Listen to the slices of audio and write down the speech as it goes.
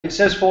It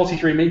says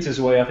 43 meters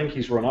away. I think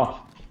he's run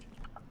off.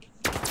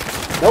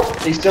 Nope,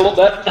 he's still up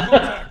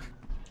there.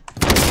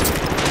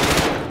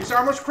 His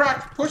armor's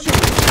cracked. Push him.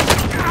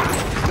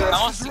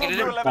 Nice.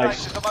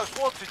 The most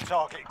wanted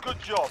target.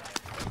 Good job.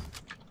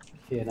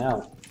 Here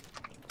now.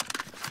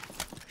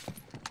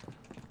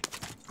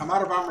 I'm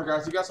out of armor,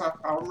 guys. You guys have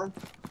armor?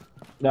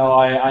 No,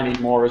 I need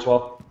more as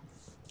well.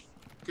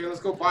 Okay, let's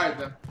go buy it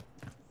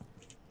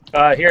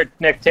then. Here,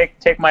 Nick,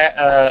 take my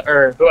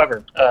or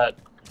whoever.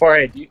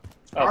 Jorge, you,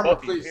 armor,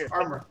 both please. Here.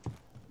 Armor.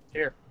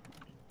 Here.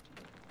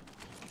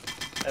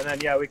 And then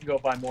yeah, we can go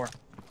buy more.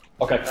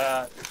 Okay.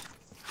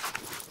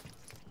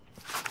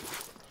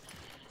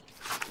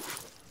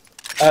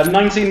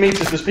 19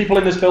 meters. There's people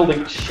in this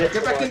building. Shit.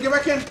 Get back in. Get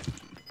back in.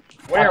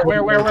 Where?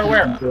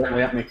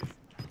 Directly at me.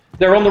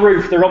 They're on the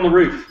roof. They're on the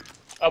roof.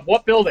 Of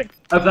what building?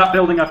 Of that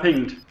building I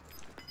pinged.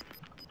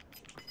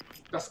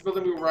 That's the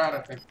building we were at, I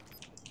think.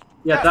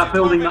 Yeah, that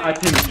building that I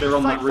pinged. They're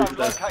on that roof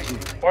there.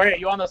 Jorge,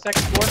 you on the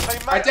second floor?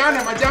 I downed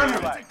him. I downed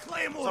him.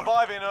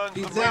 Surviving earns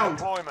He's them down.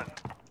 redeployment.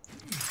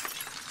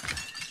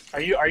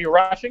 Are you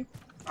rushing?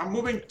 I'm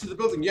moving to the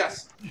building.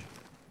 Yes.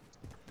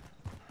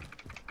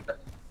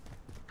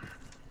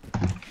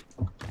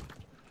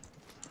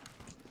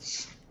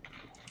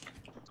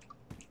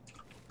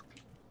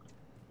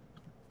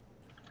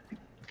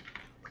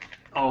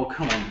 Oh,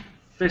 come on.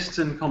 Fists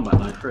in combat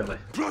knife, really.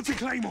 Planting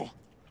Claymore.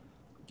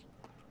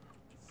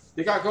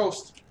 They got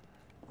Ghost.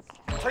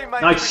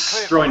 Teammate Nice.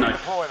 Destroy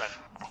knife.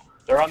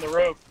 They're on the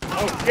roof.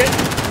 Oh shit!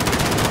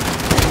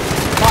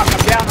 Fuck!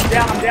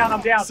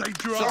 I'm down.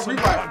 Saved your So ass on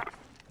revive. that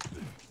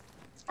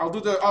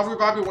one. I'll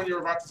revive you when you're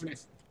about to finish.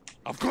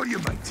 I've got you,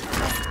 mate.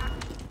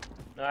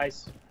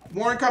 Nice.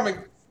 More incoming.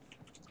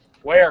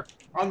 Where?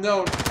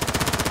 Unknown.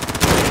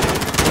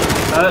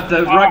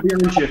 They're right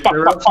behind you.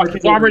 They're outside Fuck! the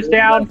His armor's building.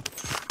 down.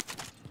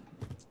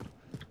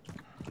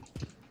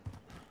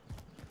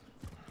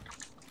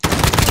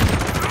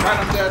 Right,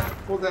 I'm dead.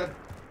 Full dead.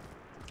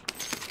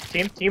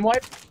 Team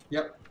wipe?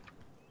 Yep.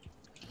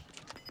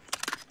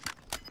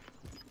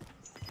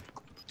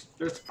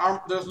 There's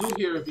loot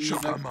here if you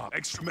Shot need them it. up.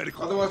 Extra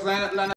medical. Otherwise, land